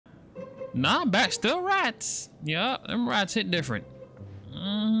Nah, back still rats. Yeah, them rats hit different.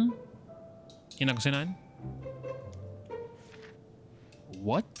 You're not gonna say nothing?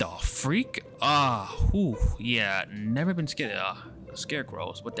 What the freak? Yeah, never been scared of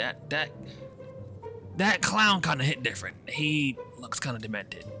scarecrows, but that clown kind of hit different. He looks kind of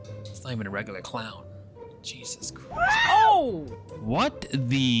demented. It's not even a regular clown. Jesus Christ. Oh! What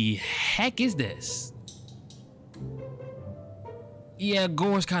the heck is this? Yeah,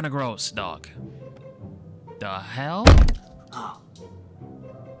 gore's kind of gross, dog. The hell? Oh.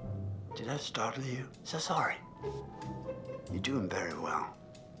 Did I startle you? So sorry. You're doing very well.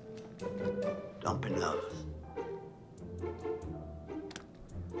 Don't be nervous.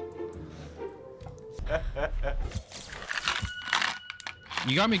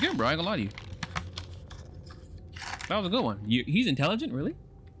 You got me good, bro. I ain't gonna lie to you. That was a good one. He's intelligent, really?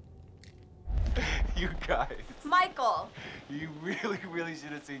 You guys. Michael. You really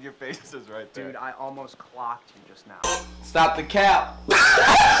should have seen your faces right there. Dude, I almost clocked you just now. Stop the cap. Stop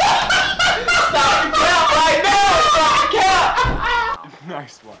the cap right now. Stop the cap.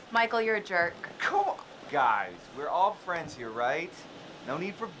 Nice one. Michael, you're a jerk. Come on. Guys, we're all friends here, right? No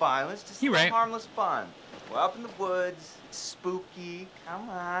need for violence, just some harmless fun. We're up in the woods, it's spooky. Come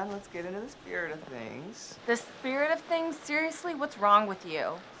on, let's get into the spirit of things. The spirit of things? Seriously, what's wrong with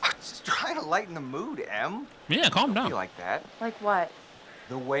you? I'm just trying to lighten the mood, Em. Yeah, calm down. You like that? Like what?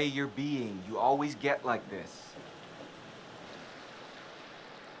 The way you're being. You always get like this.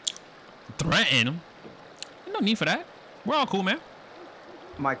 Threaten him? No need for that. We're all cool, man.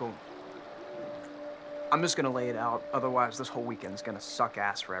 Michael, I'm just gonna lay it out. Otherwise, this whole weekend's gonna suck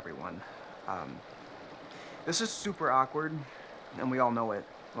ass for everyone. This is super awkward, and we all know it.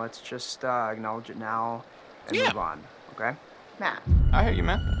 Let's just acknowledge it now and move on, okay? Matt. I hear you,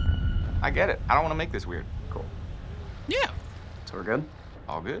 man. I get it. I don't want to make this weird. Cool. Yeah. So we're good?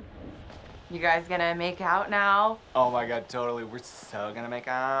 All good? You guys gonna make out now? Oh my god, totally. We're so gonna make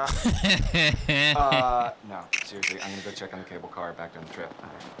out. No, seriously, I'm gonna go check on the cable car back down the trip. All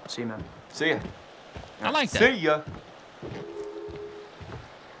right. See you, man. See ya. I like that. See ya.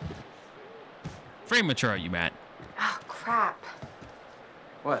 Very mature, you, Matt. Oh, crap.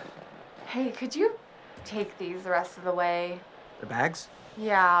 What? Hey, could you take these the rest of the way? The bags?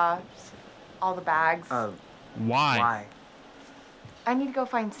 Yeah, just all the bags. Why? Why? I need to go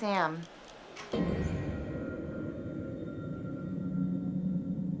find Sam.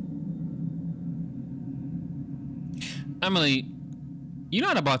 Emily, you're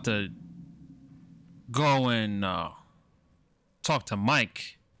not about to go and talk to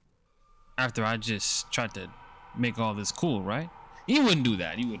Mike after I just tried to make all this cool, right? You wouldn't do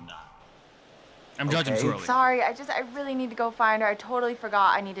that. You would not. I'm judging too early. Sorry, I really need to go find her. I totally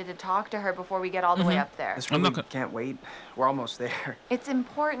forgot I needed to talk to her before we get all the way up there. This really can't wait. We're almost there. It's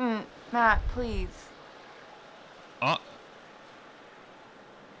important. Matt, please.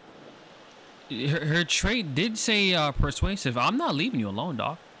 Her trait did say persuasive. I'm not leaving you alone,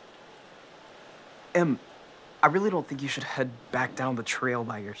 dog. I really don't think you should head back down the trail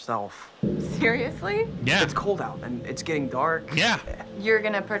by yourself. Seriously? Yeah. It's cold out and it's getting dark. Yeah. You're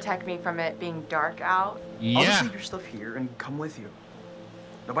gonna protect me from it being dark out? Yeah. I'll just leave your stuff here and come with you.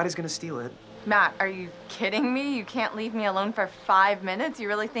 Nobody's gonna steal it. Matt, are you kidding me? You can't leave me alone for 5 minutes? You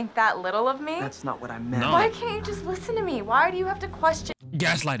really think that little of me? That's not what I meant. No. Why can't you just listen to me? Why do you have to question?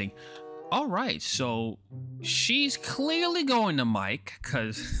 Gaslighting. All right, so she's clearly going to Mike,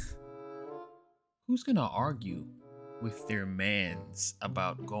 because who's gonna argue with their mans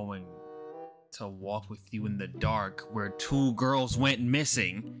about going to walk with you in the dark where 2 girls went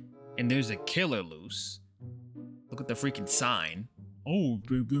missing and there's a killer loose? Look at the freaking sign. Oh,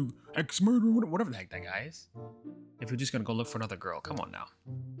 the ex-murderer, whatever the heck that guy is. If you're just gonna go look for another girl, come on now.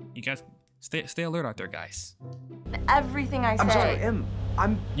 You guys, stay alert out there, guys. Everything I say. I'm sorry,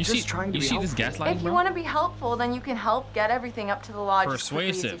 I'm just trying to be helpful. You see this gaslighting, If you want to be helpful, then you can help get everything up to the lodge as quickly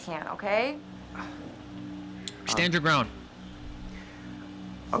as you Persuasive. can, okay? Stand your ground.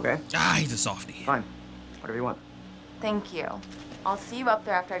 Okay. Ah, he's a softie. Fine. Whatever you want. Thank you. I'll see you up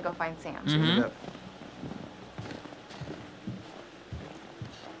there after I go find Sam. See you in a bit.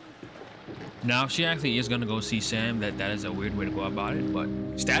 Now, if she actually is gonna go see Sam, that is a weird way to go about it, but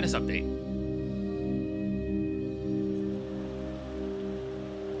status update.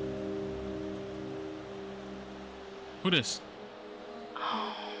 Who this?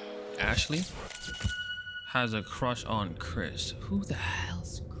 Ashley has a crush on Chris. Who the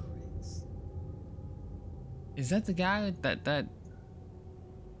hell's Chris? Is that the guy that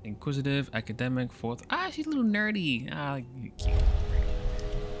inquisitive, academic, fourth? Ah, she's a little nerdy. Ah, you're cute.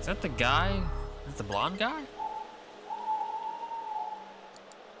 Is that the guy? Is that the blonde guy?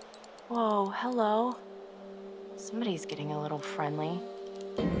 Whoa, hello. Somebody's getting a little friendly.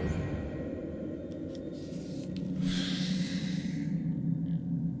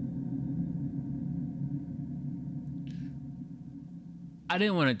 I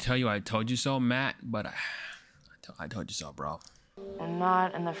didn't want to tell you I told you so, Matt, but I told you so, bro. And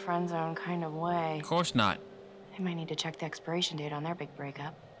not in the friend zone kind of way. Of course not. They might need to check the expiration date on their big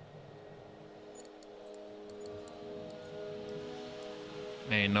breakup.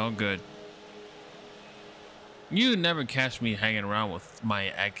 Ain't no good. You never catch me hanging around with my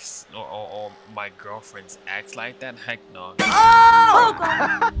ex or my girlfriend's ex like that. Heck no. Oh,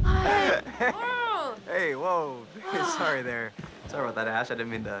 God. Hey, whoa. Sorry there. Sorry about that, Ash. I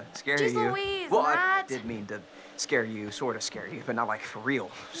didn't mean to scare Jeez you. Louise, well, Matt. I did mean to scare you, sort of scare you, but not like for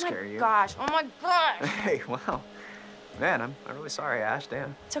real scare you. Oh my gosh. Hey, wow. Man, I'm really sorry, Ash.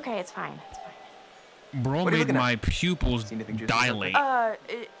 Damn. It's okay, it's fine. It's fine. Bro made my pupils dilate.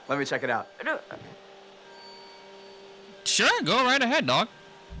 Let me check it out. Sure, go right ahead, dog.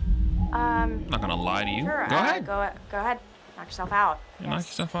 I'm not gonna lie to you. Sure, go ahead. Go ahead. Knock yourself out. Yeah, knock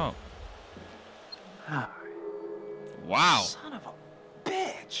yourself out. Oh. Wow. Son of a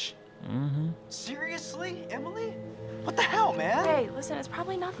bitch. Mm-hmm. Seriously, Emily? What the hell, man? Hey, listen, it's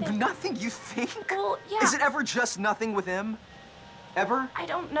probably nothing. Nothing, you think? Well, yeah. Is it ever just nothing with him? Ever? I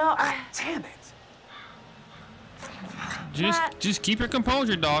don't know. Damn it. Just keep your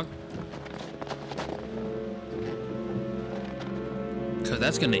composure, dog. Cause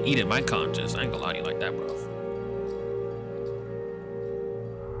that's gonna eat at my conscience. I ain't gonna lie to you like that, bro.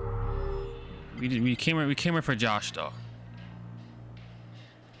 We came here for Josh though.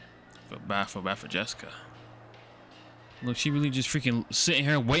 Feel bad for Jessica. Look, she really just freaking sitting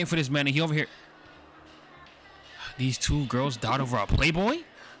here waiting for this man, and he over here. These two girls died over a Playboy?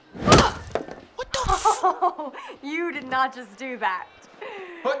 What the Oh, you did not just do that.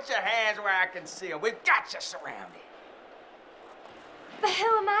 Put your hands where I can see them. We've got you surrounded. But who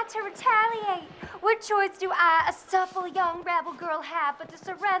am I to retaliate? What choice do I, a supple young rebel girl, have but to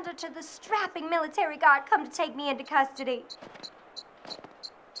surrender to the strapping military guard come to take me into custody?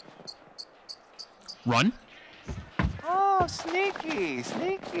 Run. Oh, sneaky.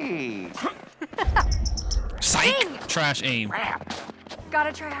 Psych. Ding. Trash aim. Crap.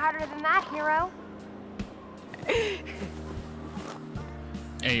 Gotta try harder than that, hero.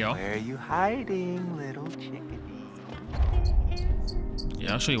 Hey, yo. Where are you hiding, little chickadee?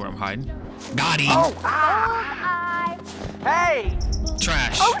 Yeah, I'll show you where I'm hiding. Got him. Oh, I... Hey!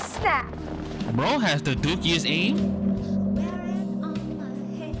 Trash. Oh, snap. Bro has the dookiest aim.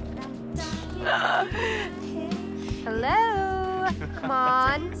 Hello. Come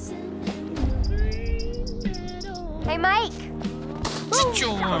on. Hey, Mike. Sit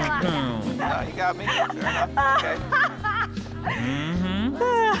your ass No, down. you got me. Fair enough. Okay.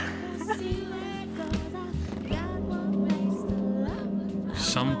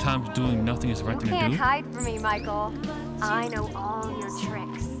 Sometimes doing nothing is the right You thing to can't do. hide from me, Michael. I know all your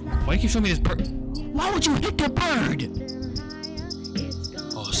tricks. Why you keep showing me this bird? Why would you hit the bird?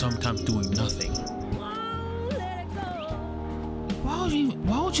 Oh, sometimes doing nothing.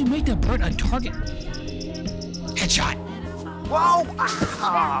 Why would you make the bird a target? Headshot. Whoa!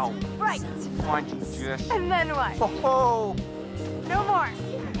 Ow! Right. Why'd you just... And then what? Oh, No more.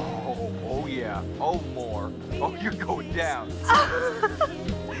 oh yeah. Oh, more. Oh, you're going down.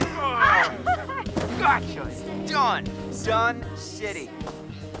 Gotcha. Done. Done city.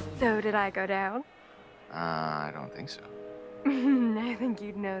 So did I go down? I don't think so. I think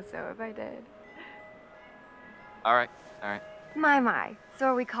you'd know so if I did. All right. My. So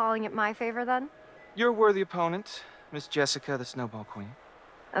are we calling it my favor then? You're a worthy opponent, Miss Jessica, the Snowball Queen.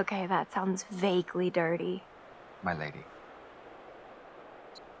 Okay, that sounds vaguely dirty. My lady.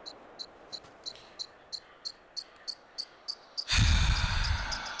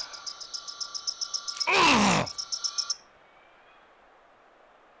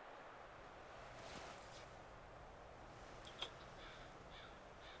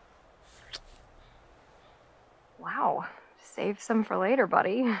 Wow. Save some for later,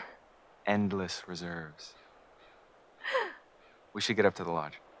 buddy. Endless reserves. We should get up to the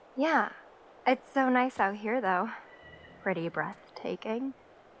lodge. Yeah. It's so nice out here, though. Pretty breathtaking.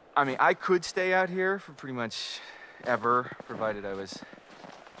 I mean, I could stay out here for pretty much ever, provided I was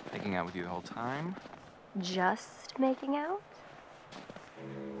making out with you the whole time. Just making out?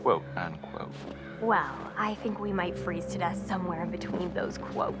 Quote, unquote. Well, I think we might freeze to death somewhere in between those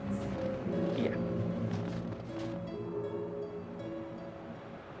quotes. Yeah.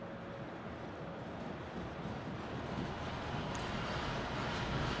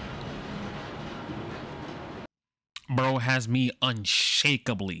 Bro has me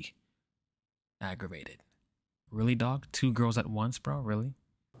unshakably Aggravated. Really, dog? 2 girls at once, bro? Really?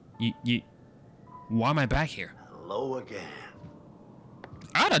 You why am I back here? Hello again.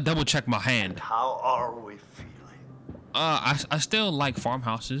 I gotta double check my hand. How are we feeling? I still like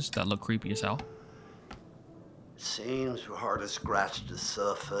farmhouses that look creepy as hell. It seems we hardly scratched the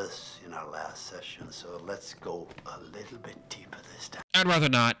surface in our last session, so let's go a little bit deeper this time. I'd rather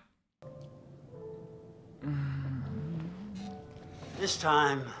not. This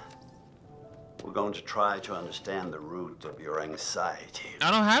time, we're going to try to understand the root of your anxiety.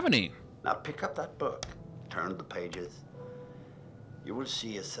 I don't have any. Now pick up that book, turn the pages. You will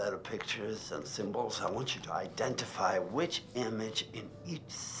see a set of pictures and symbols. I want you to identify which image in each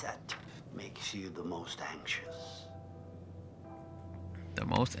set makes you the most anxious. The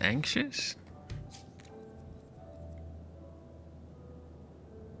most anxious?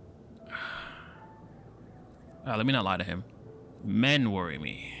 Let me not lie to him. Men worry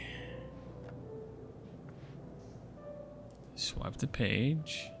me. Swipe the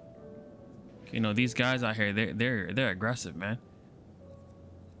page. You know, these guys out here, they're aggressive, man.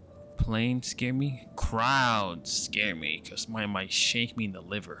 Planes scare me. Crowds scare me, because mine might shake me in the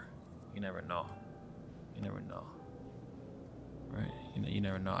liver. You never know. You never know. Right? You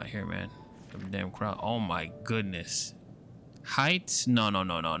never know out here, man. Them damn crowd. Oh my goodness. Heights? No.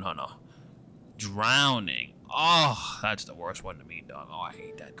 Drowning. Oh, that's the worst one to me, dog. Oh, I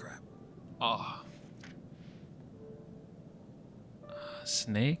hate that crap. Oh.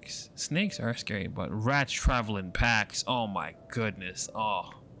 Snakes? Snakes are scary, but rats travel in packs. Oh my goodness. Oh.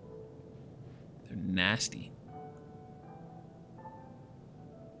 They're nasty.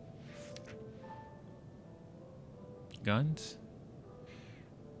 Guns?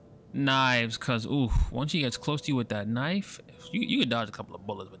 Knives, cause ooh, once he gets close to you with that knife, you can dodge a couple of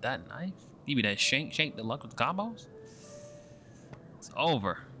bullets with that knife. Give you that shank the luck with the combos. It's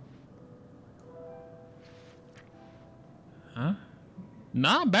over. Huh?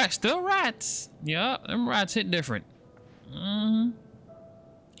 Nah, back still rats. Yeah, them rats hit different. You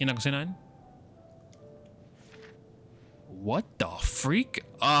not gonna say nothing? What the freak?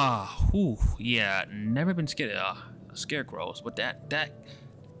 Yeah, never been scared of scarecrows, but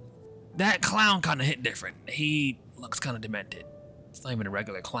that clown kind of hit different. He looks kind of demented. It's not even a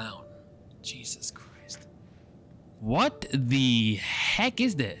regular clown. Jesus Christ. What the heck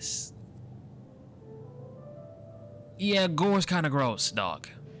is this? Yeah, gore's kind of gross, dog.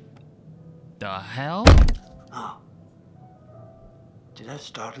 The hell? Oh. Did I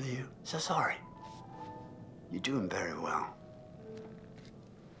startle you? So sorry. You're doing very well.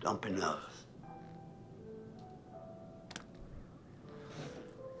 Don't be nervous.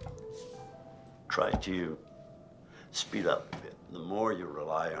 Try to speed up a bit. The more you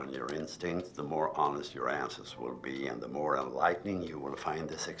rely on your instincts, the more honest your answers will be, and the more enlightening you will find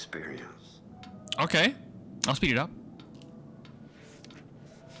this experience. Okay, I'll speed it up.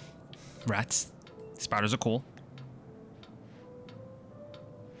 Rats. Spiders are cool.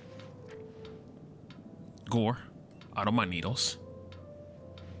 Gore. I don't mind needles.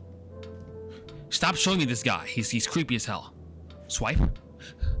 Stop showing me this guy. He's creepy as hell. Swipe.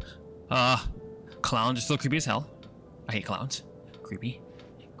 Clowns are still creepy as hell. I hate clowns. Creepy.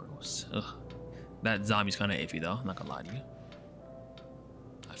 Gross. Ugh. That zombie's kind of iffy though. I'm not gonna lie to you.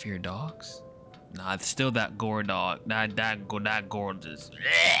 I fear dogs. Nah, it's still that gore dog. That gore just.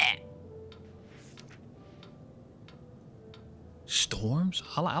 Storms?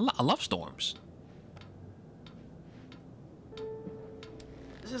 I love storms.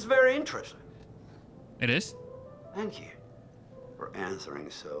 This is very interesting. It is? Thank you for answering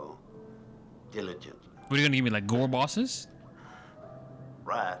so diligently. What are you gonna give me, like gore bosses?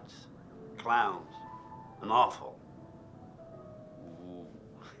 Rats, clowns, and awful.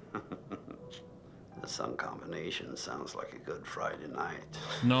 The sun combination sounds like a good Friday night.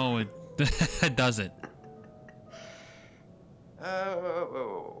 No, it doesn't.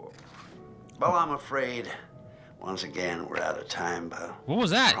 Well, I'm afraid once again we're out of time, but what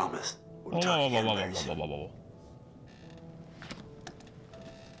was that? I promise we'll talk again very soon.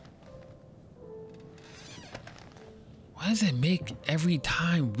 Why does it make every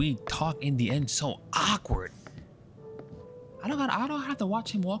time we talk in the end so awkward? I don't have to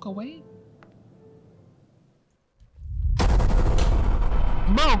watch him walk away.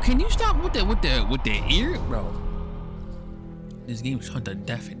 Bro, can you stop with the ear, bro? This game's trying to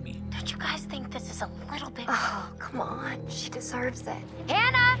deafen me. Don't you guys think this is a little bit? Oh, come on. She deserves it.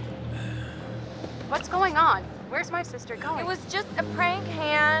 Hannah! What's going on? Where's my sister going? It was just a prank,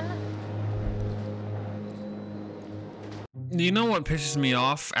 Han. You know what pisses me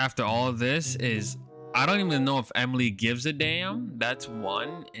off after all of this is I don't even know if Emily gives a damn. That's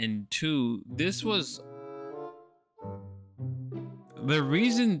one. And two, this was the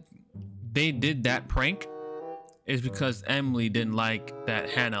reason they did that prank is because Emily didn't like that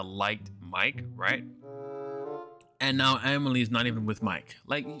Hannah liked Mike, right? And now Emily's not even with Mike.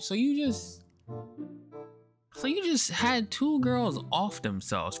 Like, so you just had two girls off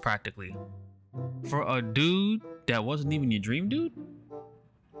themselves practically for a dude that wasn't even your dream dude?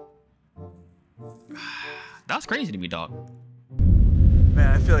 That's crazy to me, dog. Man,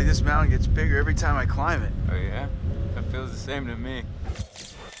 I feel like this mountain gets bigger every time I climb it. Oh, yeah? That feels the same to me.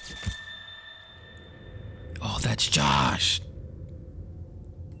 Oh, that's Josh.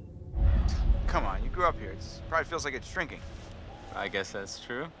 Come on, you grew up here. It probably feels like it's shrinking. I guess that's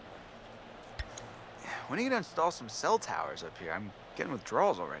true. When are you gonna install some cell towers up here? I'm getting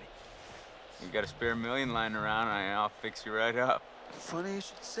withdrawals already. You got a spare $1 million lying around, and I'll fix you right up. Funny you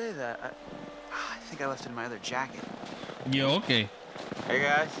should say that. I think I left it in my other jacket. Yeah, okay. Hey,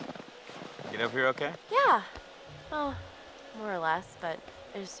 guys. Get up here okay? Yeah. Well, more or less, but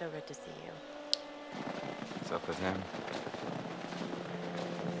it was so good to see you. What's up with him?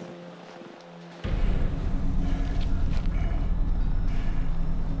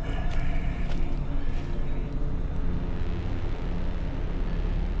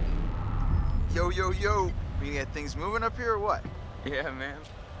 Yo, yo, yo. We gonna get things moving up here or what? Yeah, man.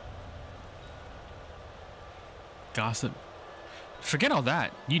 Gossip. Forget all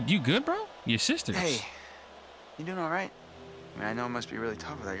that. You good, bro? Your sisters. Hey, you doing all right? I mean, I know it must be really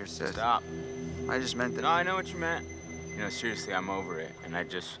tough without your sis. Stop. I just meant that. No, I know what you meant. You know, seriously, I'm over it. And I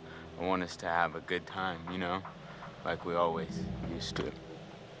want us to have a good time, you know? Like we always used to.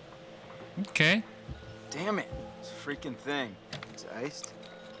 Okay. Damn it. It's a freaking thing. It's iced.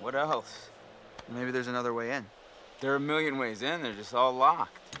 What else? Maybe there's another way in. There are a million ways in. They're just all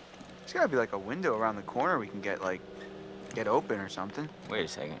locked. There's gotta be like a window around the corner we can get open or something. Wait a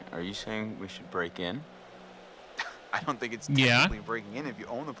second. Are you saying we should break in? I don't think it's technically breaking in if you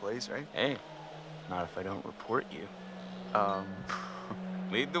own the place, right? Hey, not if I don't report you.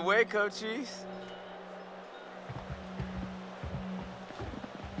 Lead the way, coachies.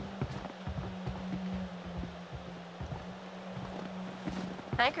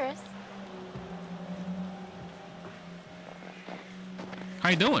 Hi, Chris. How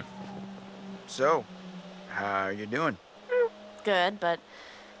you doing? So, how are you doing? Good, but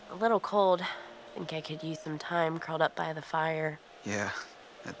a little cold. I think I could use some time curled up by the fire. Yeah,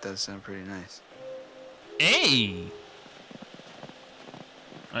 that does sound pretty nice. Hey!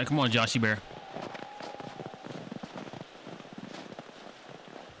 All right, come on, Joshy Bear.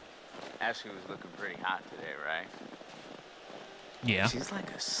 Ashley was looking pretty hot today, right? Yeah. She's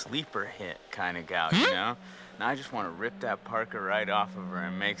like a sleeper hit kind of gal, you know? Now I just want to rip that parka right off of her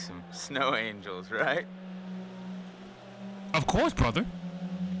and make some snow angels, right? Of course, brother.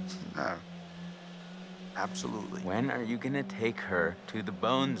 Absolutely. When are you gonna take her to the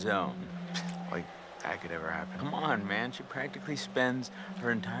bone zone? Like that could ever happen. Come on, man. She practically spends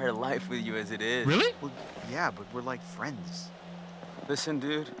her entire life with you as it is. Really? Well, yeah, but we're like friends. Listen,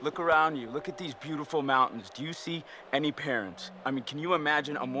 dude, look around you. Look at these beautiful mountains. Do you see any parents? I mean, can you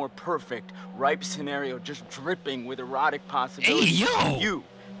imagine a more perfect, ripe scenario just dripping with erotic possibilities? Hey, yo! You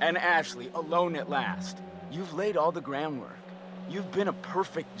and Ashley alone at last. You've laid all the groundwork. You've been a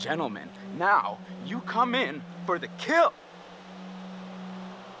perfect gentleman. Now, you come in for the kill.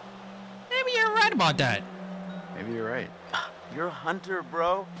 Maybe you're right about that. Maybe you're right. You're a hunter,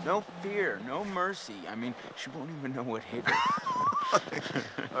 bro. No fear, no mercy. I mean, she won't even know what hit her.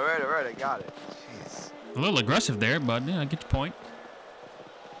 all right, I got it. Jeez. A little aggressive there, but yeah, I get your point.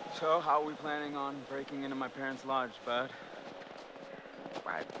 So, how are we planning on breaking into my parents' lodge, bud?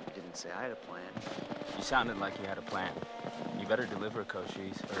 I didn't say I had a plan. You sounded like you had a plan. You better deliver,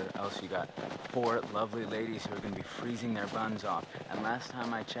 Cochise, or else you got 4 lovely ladies who are going to be freezing their buns off. And last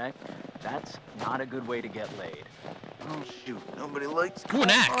time I checked, that's not a good way to get laid. Oh, shoot. Nobody likes Who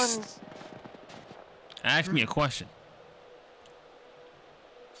next? buns. Ask me a question.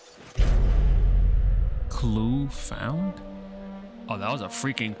 Clue found? Oh, that was a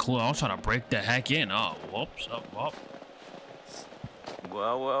freaking clue. I was trying to break the heck in. Oh, whoops. Oh, whoop.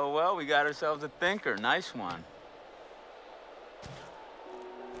 Well, we got ourselves a thinker. Nice one.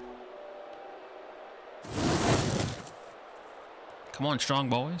 Come on, strong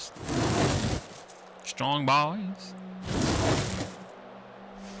boys. Strong boys.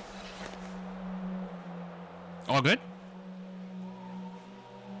 All good?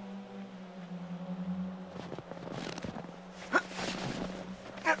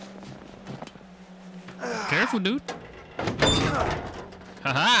 Careful, dude.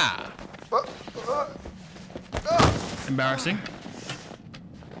 Haha. Embarrassing.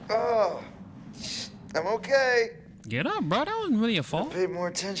 Oh, I'm okay. Get up, bro. That wasn't really a fault. I paid more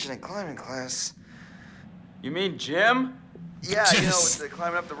attention in climbing class. You mean Jim? Yeah, you know, with the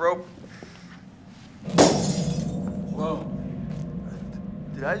climbing up the rope. Whoa.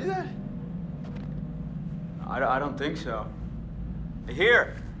 Did I do that? I don't think so.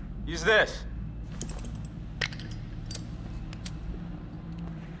 Here, use this.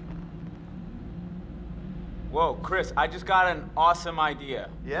 Whoa, Chris, I just got an awesome idea.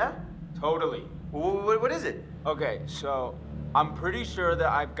 Yeah? Totally. What is it? Okay, so I'm pretty sure that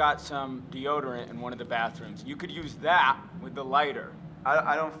I've got some deodorant in one of the bathrooms. You could use that with the lighter.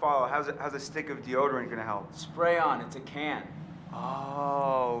 I don't follow. How's a stick of deodorant gonna help? Spray on, it's a can.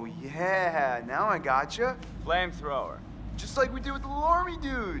 Oh, yeah. Now I gotcha. Flamethrower. Just like we did with the little army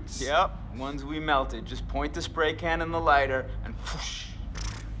dudes. Yep, ones we melted. Just point the spray can in the lighter and whoosh.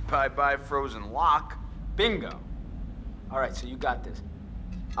 Bye-bye frozen lock. Bingo. All right, so you got this.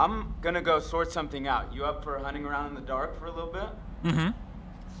 I'm gonna go sort something out. You up for hunting around in the dark for a little bit? Mm-hmm.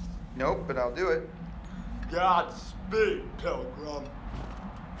 Nope, but I'll do it. Godspeed, Pilgrim.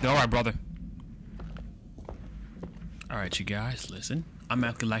 All right, brother. All right, you guys, listen. I'm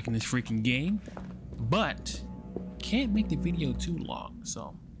actually liking this freaking game, but can't make the video too long.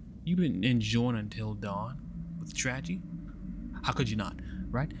 So you've been enjoying until dawn with Tragienie. How could you not,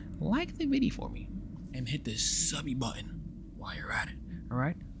 right? Like the video for me and hit the subby button while you're at it. All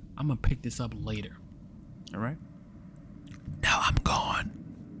right, I'm gonna pick this up later. All right, now I'm gone.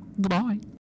 Goodbye.